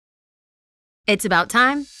It's about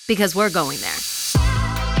time because we're going there.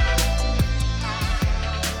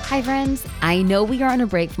 Hi, friends. I know we are on a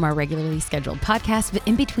break from our regularly scheduled podcast, but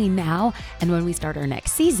in between now and when we start our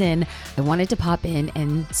next season, I wanted to pop in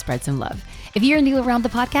and spread some love. If you're new around the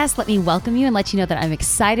podcast, let me welcome you and let you know that I'm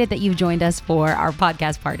excited that you've joined us for our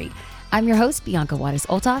podcast party. I'm your host, Bianca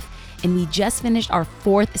Olthoff, and we just finished our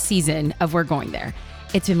 4th season of We're Going There.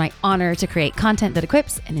 It's been my honor to create content that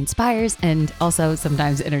equips and inspires and also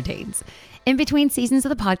sometimes entertains. In between seasons of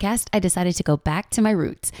the podcast, I decided to go back to my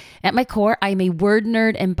roots. At my core, I am a word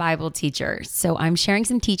nerd and Bible teacher. So I'm sharing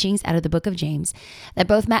some teachings out of the book of James that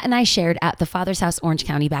both Matt and I shared at the Father's House Orange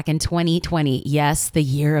County back in 2020. Yes, the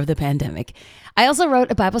year of the pandemic. I also wrote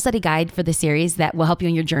a Bible study guide for the series that will help you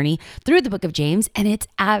on your journey through the book of James, and it's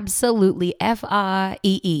absolutely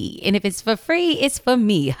F-R-E-E. And if it's for free, it's for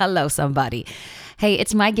me. Hello, somebody. Hey,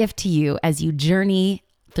 it's my gift to you as you journey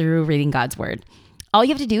through reading God's word. All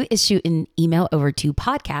you have to do is shoot an email over to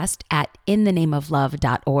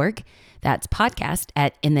podcast@inthenameoflove.org. That's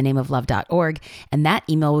podcast@inthenameoflove.org. And that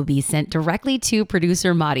email will be sent directly to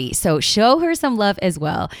producer Madi. So show her some love as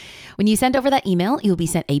well. When you send over that email, you'll be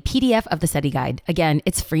sent a PDF of the study guide. Again,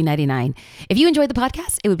 it's free $99. If you enjoyed the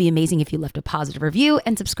podcast, it would be amazing if you left a positive review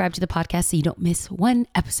and subscribe to the podcast so you don't miss one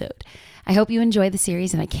episode. I hope you enjoy the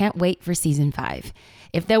series, and I can't wait for season 5.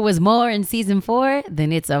 If there was more in season 4,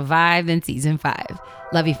 then it's a vibe in season 5.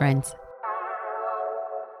 Love you, friends.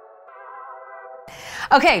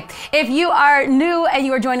 Okay, if you are new and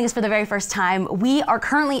you are joining us for the very first time, we are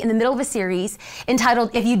currently in the middle of a series entitled,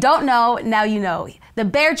 If You Don't Know, Now You Know, the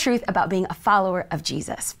bare truth about being a follower of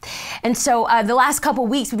Jesus. And so the last couple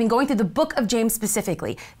weeks, we've been going through the book of James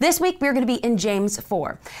specifically. This week, we're going to be in James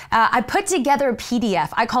 4. I put together a PDF.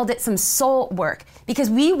 I called it some soul work because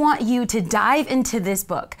we want you to dive into this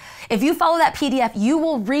book. If you follow that PDF, you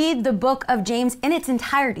will read the book of James in its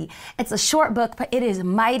entirety. It's a short book, but it is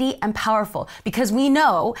mighty and powerful because we know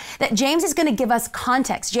that James is going to give us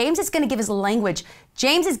context. James is going to give us language.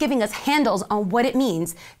 James is giving us handles on what it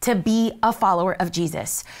means to be a follower of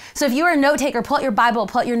Jesus. So if you are a note taker, pull out your Bible,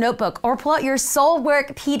 pull out your notebook, or pull out your soul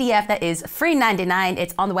work PDF that is free $99.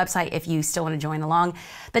 It's on the website if you still want to join along.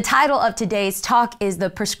 The title of today's talk is The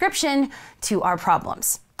Prescription to Our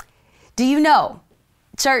Problems. Do you know,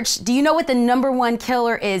 church, do you know what the number one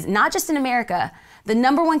killer is? Not just in America, the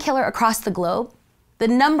number one killer across the globe? The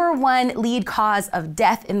number one lead cause of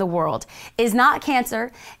death in the world is not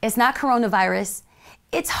cancer, it's not coronavirus,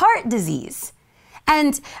 it's heart disease.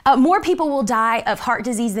 And more people will die of heart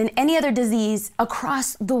disease than any other disease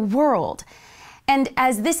across the world. And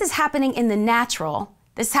as this is happening in the natural,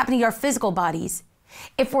 this is happening to our physical bodies,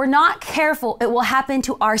 if we're not careful, it will happen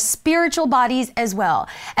to our spiritual bodies as well.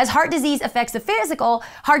 As heart disease affects the physical,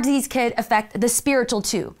 heart disease could affect the spiritual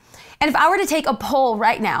too. And if I were to take a poll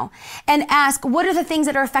right now and ask, what are the things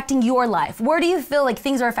that are affecting your life? Where do you feel like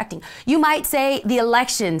things are affecting? You might say the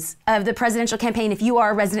elections of the presidential campaign if you are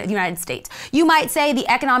a resident of the United States. You might say the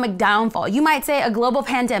economic downfall. You might say a global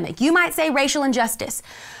pandemic. You might say racial injustice.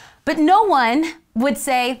 But no one would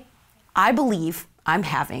say, I believe I'm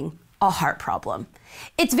having a heart problem.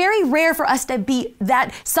 It's very rare for us to be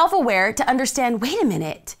that self-aware to understand, wait a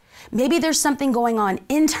minute. Maybe there's something going on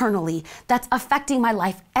internally that's affecting my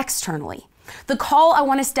life externally. The call I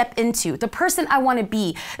want to step into, the person I want to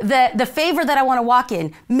be, the favor that I want to walk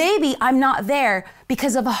in, maybe I'm not there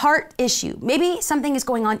because of a heart issue. Maybe something is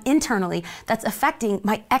going on internally that's affecting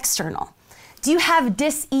my external. Do you have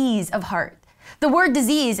dis-ease of heart? The word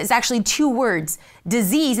disease is actually 2 words.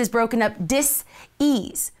 Disease is broken up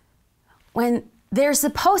dis-ease. When there's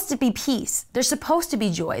supposed to be peace. There's supposed to be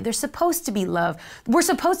joy. There's supposed to be love. We're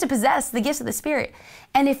supposed to possess the gifts of the Spirit.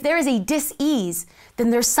 And if there is a dis-ease, then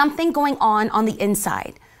there's something going on the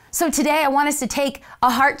inside. So today I want us to take a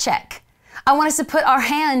heart check. I want us to put our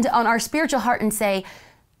hand on our spiritual heart and say,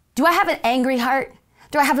 do I have an angry heart?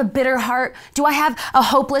 Do I have a bitter heart? Do I have a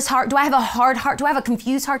hopeless heart? Do I have a hard heart? Do I have a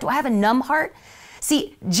confused heart? Do I have a numb heart?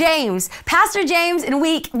 See, James, Pastor James in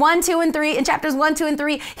week 1, 2, and 3, in chapters 1, 2, and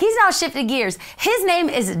 3, he's now shifted gears. His name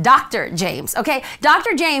is Dr. James, okay?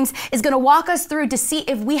 Dr. James is going to walk us through to see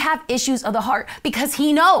if we have issues of the heart because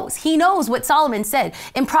he knows what Solomon said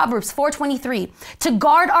in Proverbs 4:23, to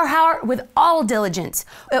guard our heart with all diligence,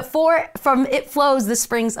 for from it flows the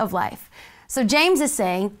springs of life. So James is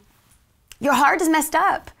saying, your heart is messed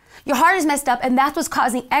up. Your heart is messed up, and that's what's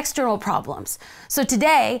causing external problems. So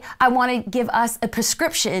today, I want to give us a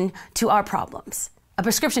prescription to our problems.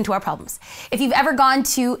 If you've ever gone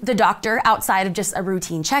to the doctor outside of just a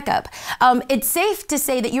routine checkup, it's safe to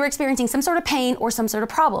say that you're experiencing some sort of pain or some sort of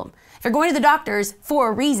problem. If you're going to the doctors for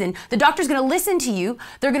a reason, the doctor's going to listen to you.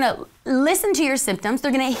 They're going to listen to your symptoms,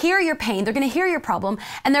 they're going to hear your pain, they're going to hear your problem,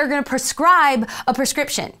 and they're going to prescribe a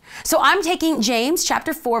prescription. So I'm taking James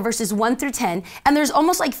chapter 4, verses 1 through 10, and there's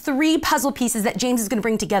almost like 3 puzzle pieces that James is going to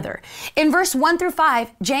bring together. In verse 1 through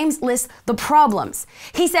 5, James lists the problems.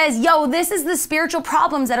 He says, this is the spiritual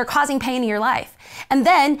problems that are causing pain in your life. And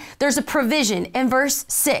then there's a provision in verse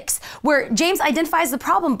 6 where James identifies the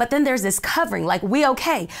problem, but then there's this covering, like we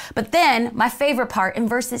okay. But then my favorite part in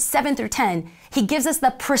verses 7 through 10, he gives us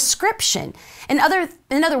the prescription. In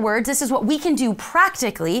other words, this is what we can do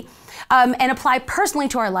practically and apply personally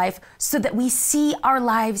to our life so that we see our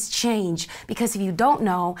lives change. Because if you don't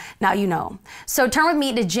know, now you know. So turn with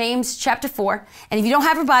me to James chapter 4. And if you don't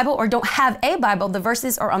have a Bible or don't have a Bible, the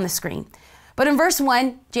verses are on the screen. But in verse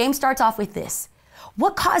 1, James starts off with this.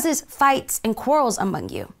 What causes fights and quarrels among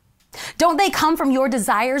you? Don't they come from your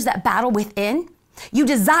desires that battle within? You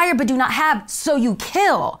desire but do not have, so you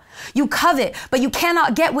kill. You covet, but you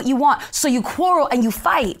cannot get what you want, so you quarrel and you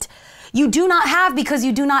fight. You do not have because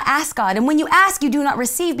you do not ask God. And when you ask, you do not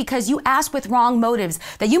receive because you ask with wrong motives,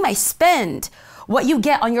 that you may spend what you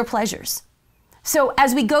get on your pleasures. So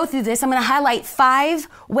as we go through this, I'm going to highlight 5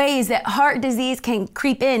 ways that heart disease can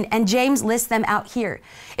creep in, and James lists them out here.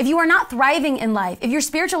 If you are not thriving in life, if your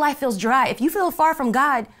spiritual life feels dry, if you feel far from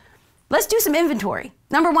God, let's do some inventory.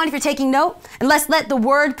 Number 1, if you're taking note, and let's let the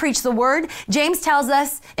word preach the word. James tells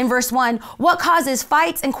us in verse 1, what causes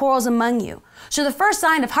fights and quarrels among you? So the first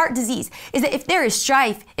sign of heart disease is that if there is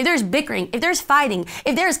strife, if there's bickering, if there's fighting,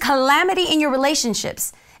 if there's calamity in your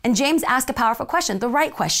relationships, and James asks a powerful question, the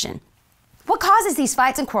right question. What causes these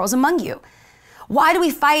fights and quarrels among you? Why do we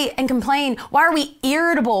fight and complain? Why are we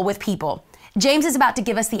irritable with people? James is about to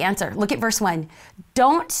give us the answer. Look at verse 1.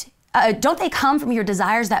 Don't they come from your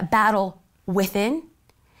desires that battle within?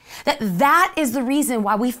 That is the reason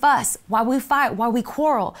why we fuss, why we fight, why we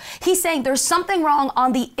quarrel. He's saying there's something wrong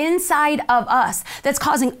on the inside of us that's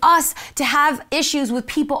causing us to have issues with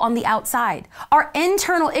people on the outside. Our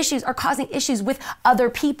internal issues are causing issues with other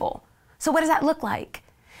people. So what does that look like?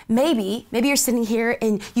 Maybe you're sitting here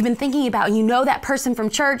and you've been thinking about, you know that person from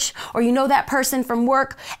church or you know that person from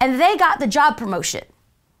work and they got the job promotion.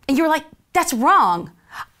 And you're like, that's wrong.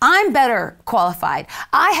 I'm better qualified.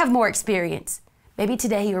 I have more experience. Maybe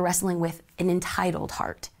today you're wrestling with an entitled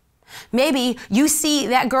heart. Maybe you see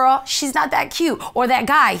that girl, she's not that cute, or that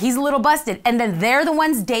guy, he's a little busted, and then they're the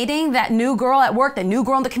ones dating that new girl at work, the new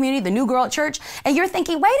girl in the community, the new girl at church, and you're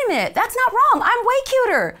thinking, wait a minute, that's not wrong. I'm way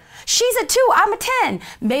cuter. She's a 2, I'm a 10.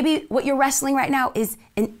 Maybe what you're wrestling right now is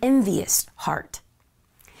an envious heart.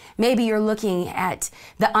 Maybe you're looking at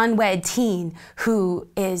the unwed teen who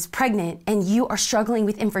is pregnant and you are struggling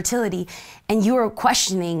with infertility and you are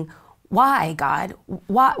questioning, why, God?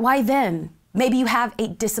 Why them? Maybe you have a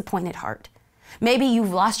disappointed heart. Maybe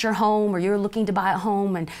you've lost your home or you're looking to buy a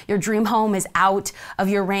home and your dream home is out of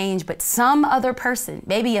your range, but some other person,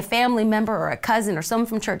 maybe a family member or a cousin or someone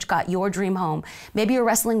from church got your dream home. Maybe you're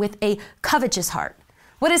wrestling with a covetous heart.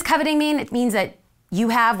 What does coveting mean? It means that you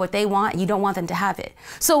have what they want and you don't want them to have it.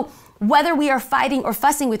 So whether we are fighting or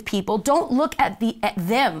fussing with people, don't look at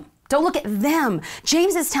them. Don't look at them.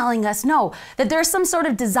 James is telling us, no, that there's some sort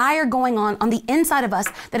of desire going on the inside of us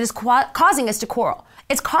that is causing us to quarrel.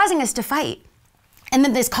 It's causing us to fight. And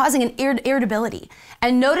then this causing an irritability.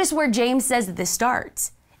 And notice where James says that this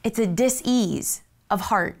starts. It's a dis-ease of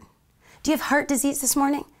heart. Do you have heart disease this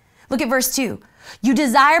morning? Look at verse 2. You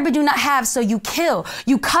desire but do not have, so you kill.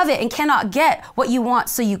 You covet and cannot get what you want,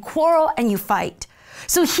 so you quarrel and you fight.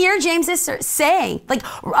 So here James is saying, like,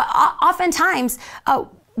 oftentimes,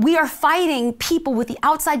 we are fighting people with the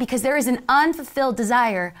outside because there is an unfulfilled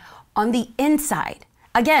desire on the inside.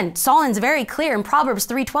 Again, Solomon's very clear in Proverbs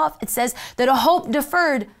 3:12. It says that a hope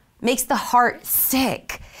deferred makes the heart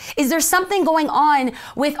sick. Is there something going on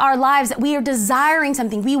with our lives that we are desiring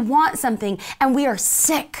something, we want something, and we are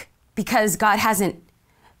sick because God hasn't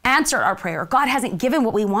answered our prayer. God hasn't given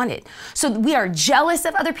what we wanted. So we are jealous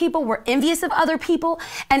of other people. We're envious of other people.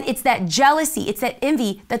 And it's that jealousy, it's that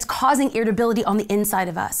envy that's causing irritability on the inside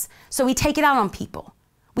of us. So we take it out on people.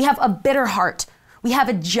 We have a bitter heart. We have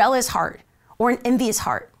a jealous heart or an envious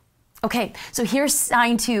heart. Okay, so here's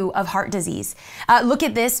sign 2 of heart disease. Look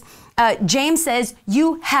at this. James says,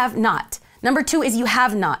 you have not. Number 2 is you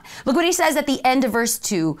have not. Look what he says at the end of verse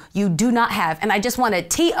 2, you do not have. And I just want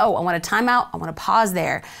to I want to time out. I want to pause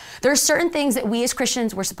there. There are certain things that we as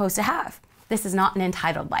Christians were supposed to have. This is not an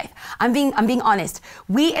entitled life. I'm being honest.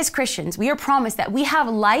 We as Christians, we are promised that we have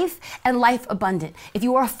life and life abundant. If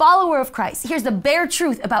you are a follower of Christ, here's the bare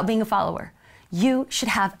truth about being a follower. You should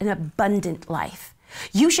have an abundant life.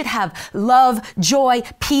 You should have love, joy,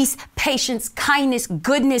 peace, patience, kindness,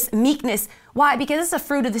 goodness, meekness. Why? Because it's a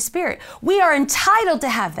fruit of the Spirit. We are entitled to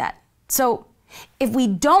have that. So if we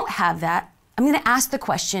don't have that, I'm going to ask the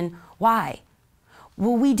question, why?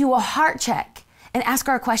 Will we do a heart check and ask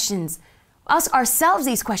ourselves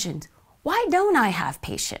these questions? Why don't I have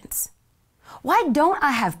patience? Why don't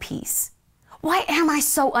I have peace? Why am I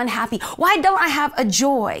so unhappy? Why don't I have a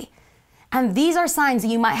joy? And these are signs that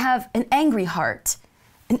you might have an angry heart,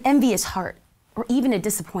 an envious heart, or even a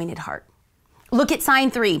disappointed heart. Look at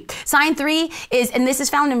sign 3. Sign 3 is, and this is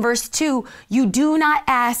found in verse 2, you do not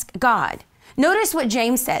ask God. Notice what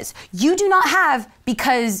James says. You do not have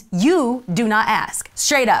because you do not ask.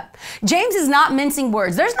 Straight up. James is not mincing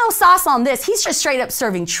words. There's no sauce on this. He's just straight up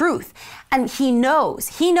serving truth. And he knows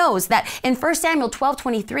that in 1 Samuel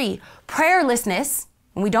 12:23, prayerlessness,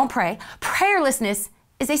 when we don't pray, prayerlessness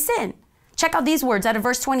is a sin. Check out these words out of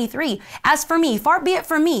verse 23. As for me, far be it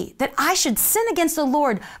from me that I should sin against the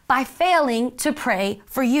Lord by failing to pray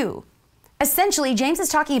for you. Essentially, James is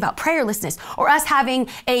talking about prayerlessness, or us having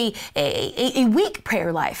a weak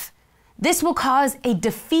prayer life. This will cause a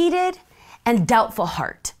defeated and doubtful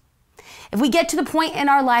heart. If we get to the point in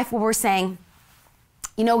our life where we're saying,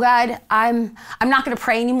 you know, God, I'm not going to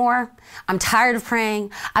pray anymore. I'm tired of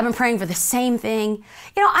praying. I've been praying for the same thing.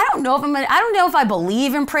 You know, I don't know if I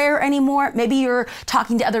believe in prayer anymore. Maybe you're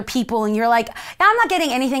talking to other people and you're like, I'm not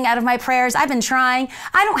getting anything out of my prayers. I've been trying.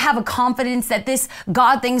 I don't have a confidence that this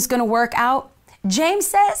God thing's going to work out. James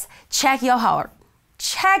says, check your heart.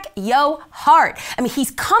 Check your heart. I mean,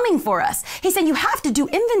 he's coming for us. He's saying you have to do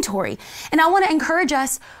inventory. And I want to encourage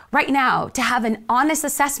us right now to have an honest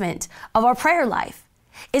assessment of our prayer life.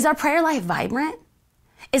 Is our prayer life vibrant?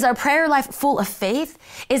 Is our prayer life full of faith?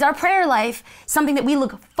 Is our prayer life something that we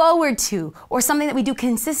look forward to or something that we do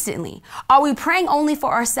consistently? Are we praying only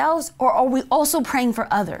for ourselves, or are we also praying for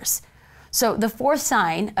others? So the fourth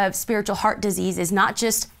sign of spiritual heart disease is not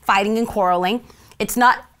just fighting and quarreling. It's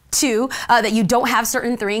not 2, that you don't have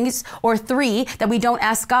certain things, or 3, that we don't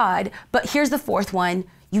ask God. But here's the fourth one: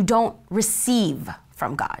 you don't receive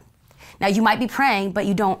from God. Now, you might be praying, but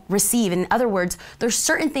you don't receive. In other words, there's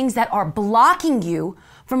certain things that are blocking you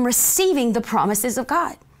from receiving the promises of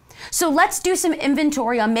God. So let's do some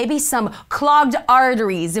inventory on maybe some clogged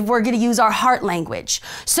arteries, if we're going to use our heart language.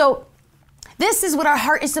 So this is what our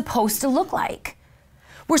heart is supposed to look like.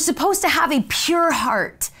 We're supposed to have a pure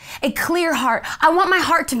heart, a clear heart. I want my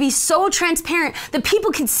heart to be so transparent that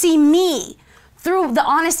people can see me through the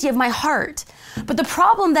honesty of my heart. But the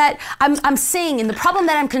problem that I'm seeing, and the problem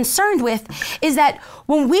that I'm concerned with, is that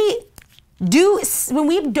when we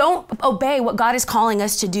don't obey what God is calling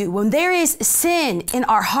us to do, when there is sin in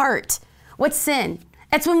our heart, what's sin?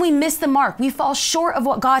 That's when we miss the mark. We fall short of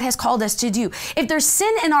what God has called us to do. If there's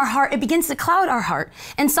sin in our heart, it begins to cloud our heart.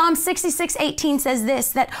 And Psalm 66:18 says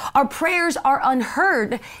this, that our prayers are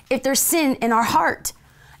unheard if there's sin in our heart.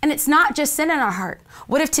 And it's not just sin in our heart.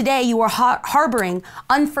 What if today you are harboring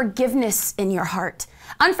unforgiveness in your heart?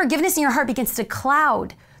 Unforgiveness in your heart begins to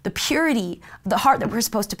cloud the purity of the heart that we're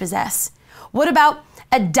supposed to possess. What about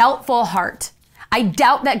a doubtful heart? I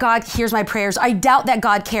doubt that God hears my prayers. I doubt that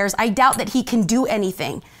God cares. I doubt that he can do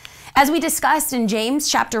anything. As we discussed in James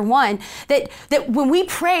chapter 1, that when we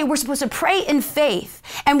pray, we're supposed to pray in faith.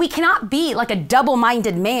 And we cannot be like a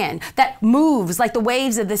double-minded man that moves like the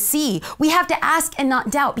waves of the sea. We have to ask and not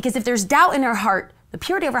doubt, because if there's doubt in our heart, the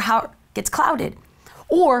purity of our heart gets clouded.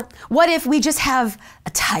 Or what if we just have a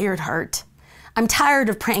tired heart? I'm tired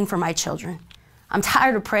of praying for my children. I'm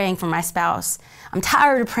tired of praying for my spouse. I'm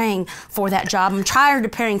tired of praying for that job. I'm tired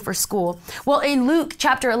of praying for school. Well, in Luke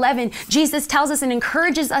chapter 11, Jesus tells us and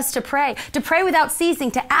encourages us to pray without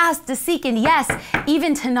ceasing, to ask, to seek, and yes,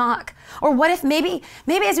 even to knock. Or what if maybe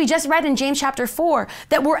as we just read in James chapter 4,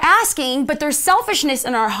 that we're asking, but there's selfishness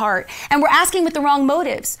in our heart, and we're asking with the wrong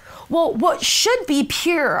motives. Well, what should be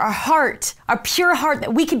pure, our heart, our pure heart,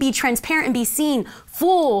 that we can be transparent and be seen,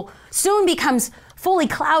 full, soon becomes fully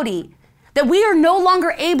cloudy. That we are no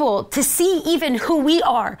longer able to see even who we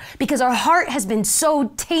are, because our heart has been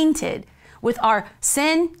so tainted with our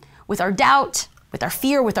sin, with our doubt, with our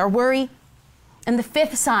fear, with our worry. And the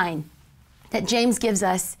fifth sign that James gives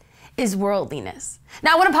us is worldliness.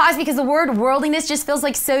 Now I want to pause, because the word worldliness just feels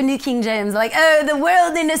like so New King James, like, oh, the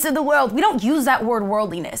worldliness of the world. We don't use that word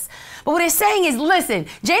worldliness. But what it's saying is, listen,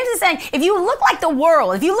 James is saying, if you look like the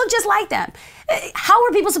world, if you look just like them, how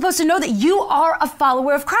are people supposed to know that you are a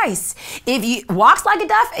follower of Christ? If you walks like a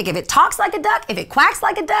duck, if it talks like a duck, if it quacks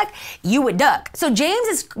like a duck, you a duck. So James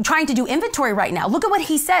is trying to do inventory right now. Look at what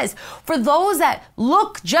he says. For those that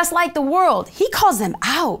look just like the world, he calls them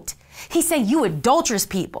out. He's saying, you adulterous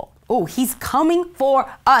people. Oh, he's coming for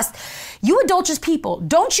us. You adulterous people,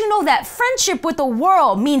 don't you know that friendship with the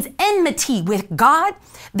world means enmity with God?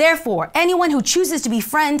 Therefore, anyone who chooses to be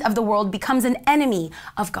friend of the world becomes an enemy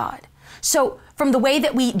of God. So from the way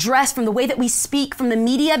that we dress, from the way that we speak, from the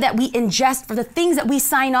media that we ingest, for the things that we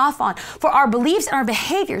sign off on, for our beliefs and our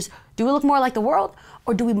behaviors, do we look more like the world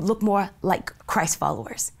or do we look more like Christ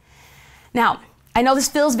followers? Now, I know this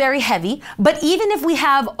feels very heavy, but even if we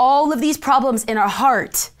have all of these problems in our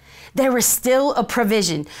heart, there is still a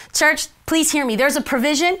provision. Church, please hear me. There's a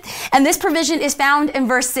provision, and this provision is found in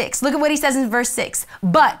verse 6. Look at what he says in verse 6.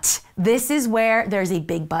 But this is where there's a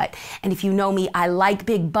big but. And if you know me, I like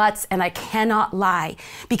big buts, and I cannot lie,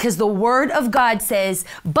 because the word of God says,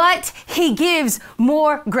 but he gives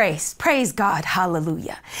more grace. Praise God.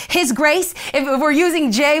 Hallelujah. His grace, if we're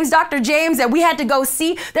using James, Dr. James, that we had to go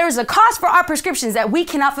see, there is a cost for our prescriptions that we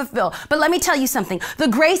cannot fulfill. But let me tell you something. The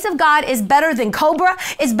grace of God is better than Cobra.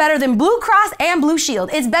 It's better than Blue Cross and Blue Shield.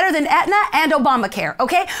 It's better than Aetna and Obamacare,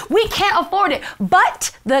 okay? We can't afford it,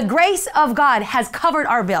 but the grace of God has covered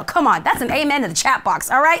our bill. Come on, that's an amen to the chat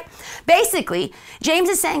box, all right? Basically, James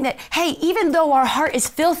is saying that, hey, even though our heart is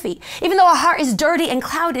filthy, even though our heart is dirty and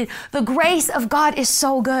clouded, the grace of God is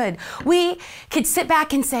so good. We could sit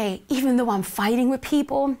back and say, even though I'm fighting with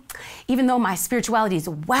people, even though my spirituality is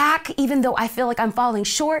whack, even though I feel like I'm falling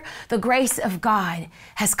short, the grace of God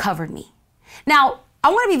has covered me. Now, I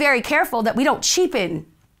want to be very careful that we don't cheapen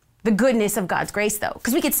the goodness of God's grace, though,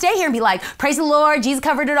 because we could stay here and be like, praise the Lord, Jesus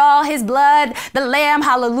covered it all, his blood, the Lamb,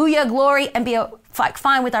 hallelujah, glory, and be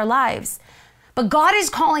fine with our lives. But God is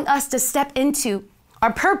calling us to step into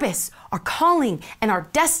our purpose, our calling, and our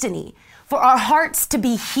destiny, for our hearts to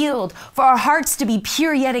be healed, for our hearts to be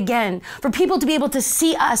pure yet again, for people to be able to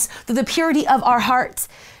see us through the purity of our hearts.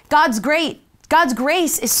 God's great. God's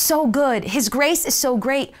grace is so good. His grace is so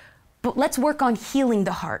great, but let's work on healing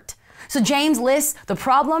the heart. So James lists the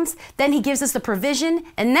problems, then he gives us the provision,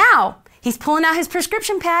 and now he's pulling out his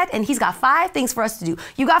prescription pad and he's got 5 things for us to do.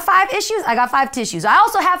 You got 5 issues, I got 5 tissues. I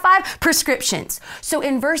also have 5 prescriptions. So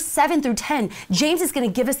in verse 7 through 10, James is going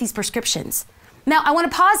to give us these prescriptions. Now I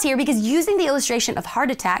want to pause here because using the illustration of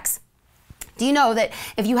heart attacks, do you know that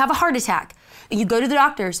if you have a heart attack and you go to the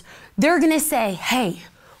doctors, they're going to say, hey,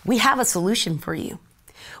 we have a solution for you.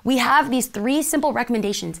 We have these 3 simple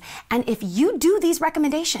recommendations. And if you do these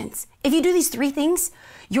recommendations, if you do these 3 things,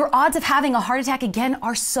 your odds of having a heart attack again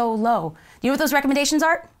are so low. You know what those recommendations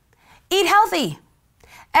are? Eat healthy,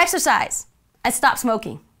 exercise, and stop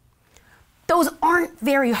smoking. Those aren't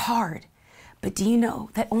very hard. But do you know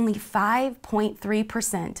that only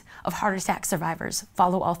 5.3% of heart attack survivors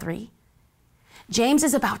follow all 3? James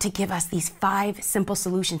is about to give us these 5 simple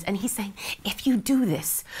solutions. And he's saying, if you do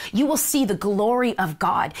this, you will see the glory of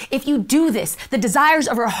God. If you do this, the desires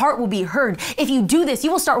of your heart will be heard. If you do this,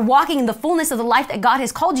 you will start walking in the fullness of the life that God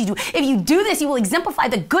has called you to. If you do this, you will exemplify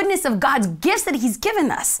the goodness of God's gifts that he's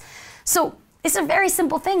given us. So it's a very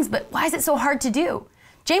simple things, but why is it so hard to do?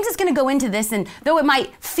 James is going to go into this, and though it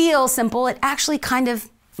might feel simple, it actually kind of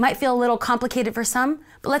might feel a little complicated for some,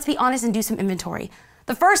 but let's be honest and do some inventory.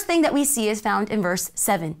 The first thing that we see is found in verse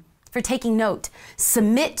 7. For taking note,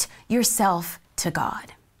 submit yourself to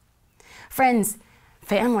God. Friends,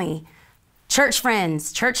 family, church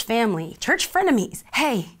friends, church family, church frenemies.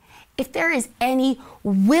 Hey, if there is any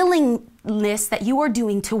willingness that you are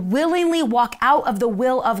doing to willingly walk out of the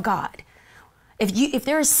will of God, if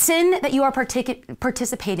there is sin that you are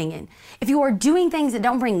participating in, if you are doing things that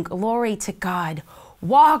don't bring glory to God,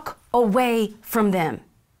 walk away from them.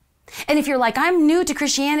 And if you're like, I'm new to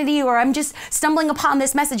Christianity or I'm just stumbling upon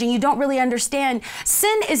this message and you don't really understand,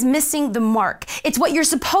 sin is missing the mark. It's what you're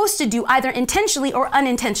supposed to do either intentionally or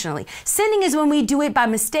unintentionally. Sinning is when we do it by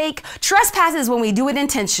mistake. Trespass is when we do it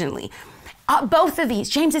intentionally. Both of these,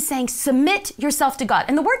 James is saying, submit yourself to God.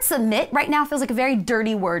 And the word submit right now feels like a very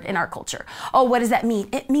dirty word in our culture. Oh, what does that mean?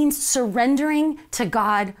 It means surrendering to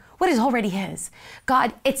God what is already his.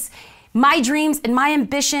 God, it's my dreams and my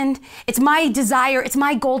ambition, it's my desire, it's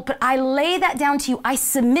my goal, but I lay that down to you. I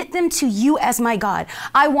submit them to you as my God.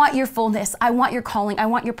 I want your fullness. I want your calling. I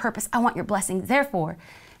want your purpose. I want your blessing. Therefore,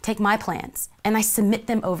 take my plans and I submit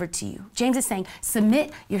them over to you. James is saying,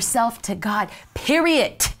 submit yourself to God,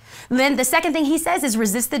 period. Then the second thing he says is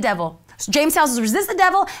resist the devil. James tells us, resist the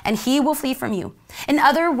devil and he will flee from you. In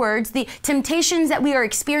other words, the temptations that we are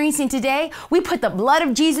experiencing today, we put the blood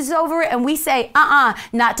of Jesus over it and we say,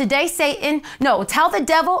 not today, Satan. No, tell the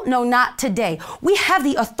devil, no, not today. We have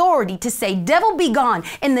the authority to say, devil, be gone.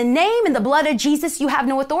 In the name and the blood of Jesus, you have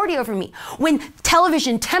no authority over me. When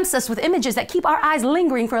television tempts us with images that keep our eyes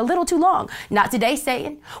lingering for a little too long, not today,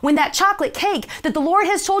 Satan. When that chocolate cake that the Lord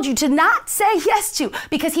has told you to not say yes to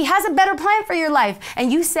because he has a better plan for your life,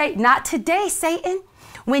 and you say, not today, Satan.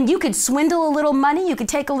 When you could swindle a little money, you could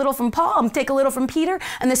take a little from Paul, take a little from Peter,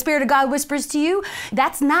 and the Spirit of God whispers to you,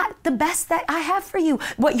 that's not the best that I have for you.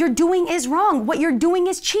 What you're doing is wrong. What you're doing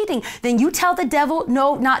is cheating. Then you tell the devil,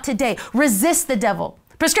 no, not today. Resist the devil.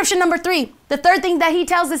 Prescription number 3, the third thing that he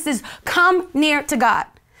tells us is come near to God.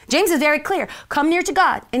 James is very clear. Come near to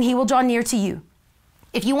God, and he will draw near to you.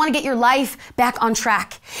 If you want to get your life back on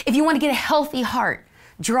track, if you want to get a healthy heart,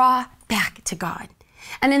 draw back to God.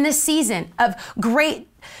 And in this season of great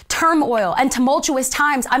turmoil and tumultuous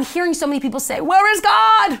times, I'm hearing so many people say, where is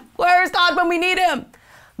God? Where is God when we need him?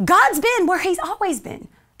 God's been where he's always been.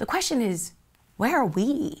 The question is, where are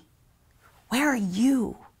we? Where are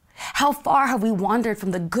you? How far have we wandered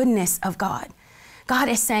from the goodness of God? God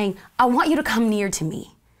is saying, I want you to come near to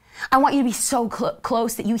me. I want you to be so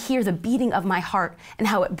close that you hear the beating of my heart and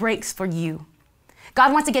how it breaks for you.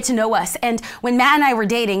 God wants to get to know us. And when Matt and I were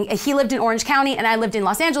dating, he lived in Orange County and I lived in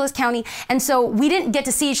Los Angeles County. And so we didn't get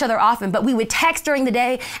to see each other often, but we would text during the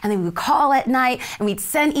day and then we would call at night and we'd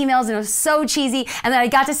send emails, and it was so cheesy. And then I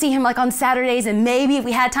got to see him like on Saturdays, and maybe if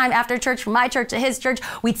we had time after church, from my church to his church,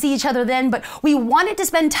 we'd see each other then. But we wanted to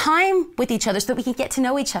spend time with each other so that we could get to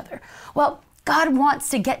know each other. Well, God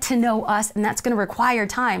wants to get to know us, and that's going to require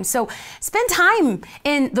time. So spend time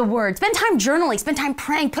in the Word. Spend time journaling. Spend time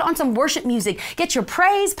praying. Put on some worship music. Get your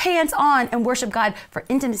praise pants on and worship God for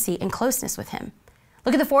intimacy and closeness with him.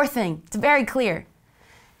 Look at the fourth thing. It's very clear.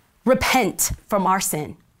 Repent from our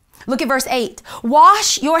sin. Look at verse 8.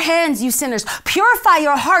 Wash your hands, you sinners. Purify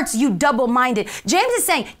your hearts, you double-minded. James is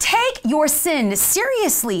saying, take your sin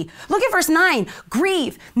seriously. Look at verse 9.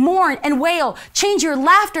 Grieve, mourn, and wail. Change your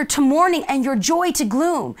laughter to mourning and your joy to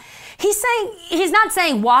gloom. He's not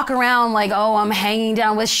saying walk around like, oh, I'm hanging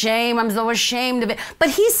down with shame. I'm so ashamed of it.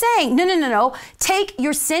 But he's saying, no. Take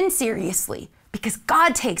your sin seriously, because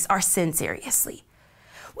God takes our sin seriously.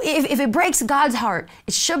 If it breaks God's heart,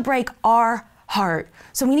 it should break our heart.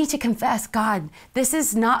 So we need to confess, God, this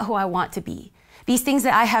is not who I want to be. These things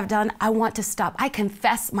that I have done, I want to stop. I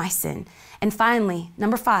confess my sin. And finally,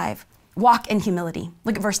 number 5, walk in humility.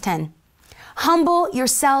 Look at verse 10. Humble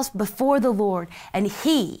yourselves before the Lord, and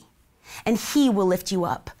he will lift you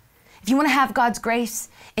up. If you want to have God's grace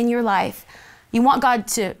in your life, you want God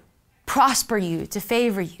to prosper you, to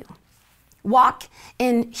favor you, walk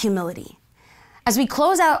in humility. As we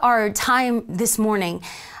close out our time this morning,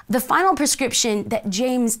 the final prescription that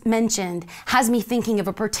James mentioned has me thinking of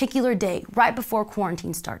a particular day right before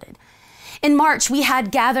quarantine started. In March, we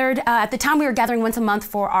had gathered, at the time we were gathering once a month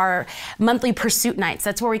for our monthly pursuit nights.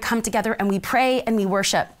 That's where we come together and we pray and we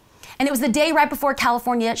worship. And it was the day right before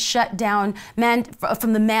California shut down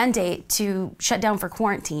from the mandate to shut down for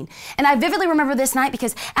quarantine. And I vividly remember this night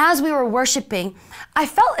because as we were worshiping, I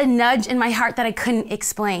felt a nudge in my heart that I couldn't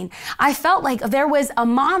explain. I felt like there was a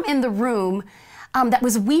mom in the room that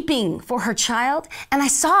was weeping for her child. And I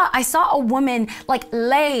saw a woman like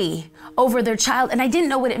lay over their child, and I didn't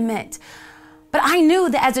know what it meant. But I knew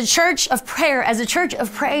that as a church of prayer, as a church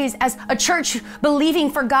of praise, as a church believing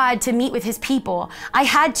for God to meet with his people, I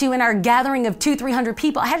had to, in our gathering of 200-300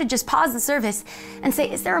 people, I had to just pause the service and say,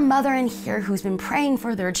 is there a mother in here who's been praying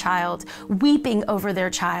for their child, weeping over their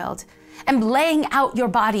child, and laying out your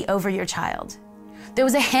body over your child? There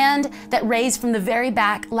was a hand that raised from the very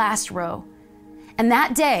back last row. And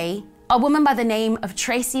that day, a woman by the name of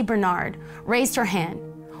Tracy Bernard raised her hand.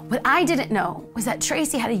 What I didn't know was that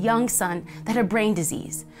Tracy had a young son that had brain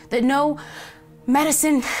disease that no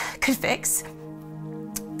medicine could fix.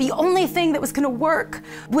 The only thing that was going to work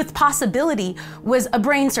with possibility was a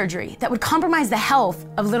brain surgery that would compromise the health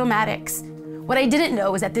of little Maddox. What I didn't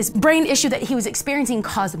know was that this brain issue that he was experiencing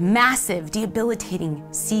caused massive, debilitating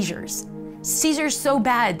seizures. Seizures so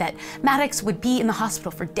bad that Maddox would be in the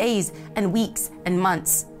hospital for days and weeks and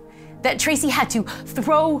months. That Tracy had to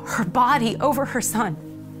throw her body over her son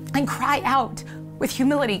and cry out with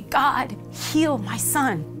humility, God, heal my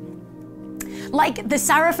son. Like the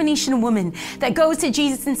Syrophoenician woman that goes to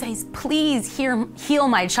Jesus and says, please heal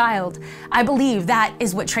my child. I believe that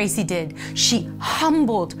is what Tracy did. She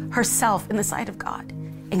humbled herself in the sight of God,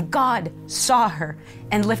 and God saw her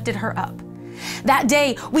and lifted her up. That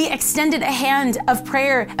day, we extended a hand of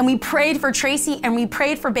prayer and we prayed for Tracy and we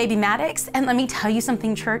prayed for baby Maddox. And let me tell you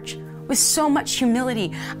something, church, with so much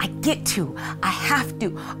humility, I have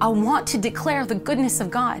to, I want to declare the goodness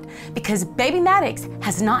of God, because baby Maddox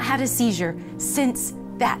has not had a seizure since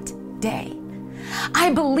that day.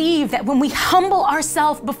 I believe that when we humble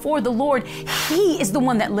ourselves before the Lord, He is the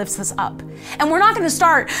one that lifts us up. And we're not going to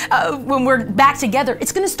start when we're back together.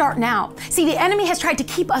 It's going to start now. See, the enemy has tried to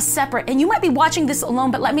keep us separate, and you might be watching this alone,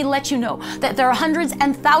 but let me let you know that there are hundreds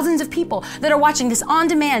and thousands of people that are watching this on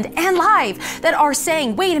demand and live that are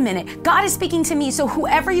saying, wait a minute, God is speaking to me. So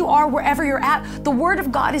whoever you are, wherever you're at, the word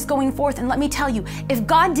of God is going forth. And let me tell you, if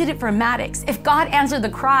God did it for Maddox, if God answered the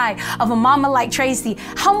cry of a mama like Tracy,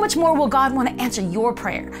 how much more will God want to answer your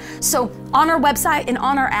prayer? So on our website and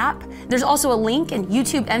on our app, there's also a link in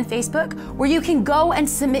YouTube and Facebook where you can go and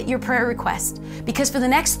submit your prayer request. Because for the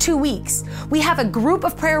next 2 weeks, we have a group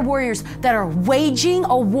of prayer warriors that are waging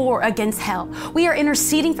a war against hell. We are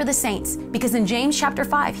interceding for the saints because in James chapter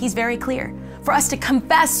 5, he's very clear for us to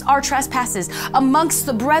confess our trespasses amongst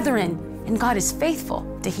the brethren, and God is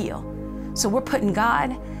faithful to heal. So we're putting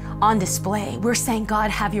God on display. We're saying,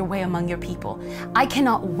 God, have your way among your people. I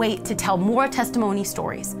cannot wait to tell more testimony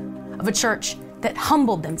stories of a church that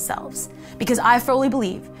humbled themselves, because I fully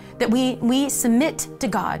believe that we submit to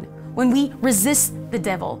God, when we resist the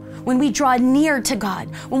devil, when we draw near to God,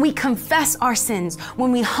 when we confess our sins,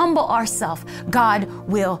 when we humble ourselves, God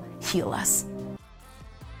will heal us.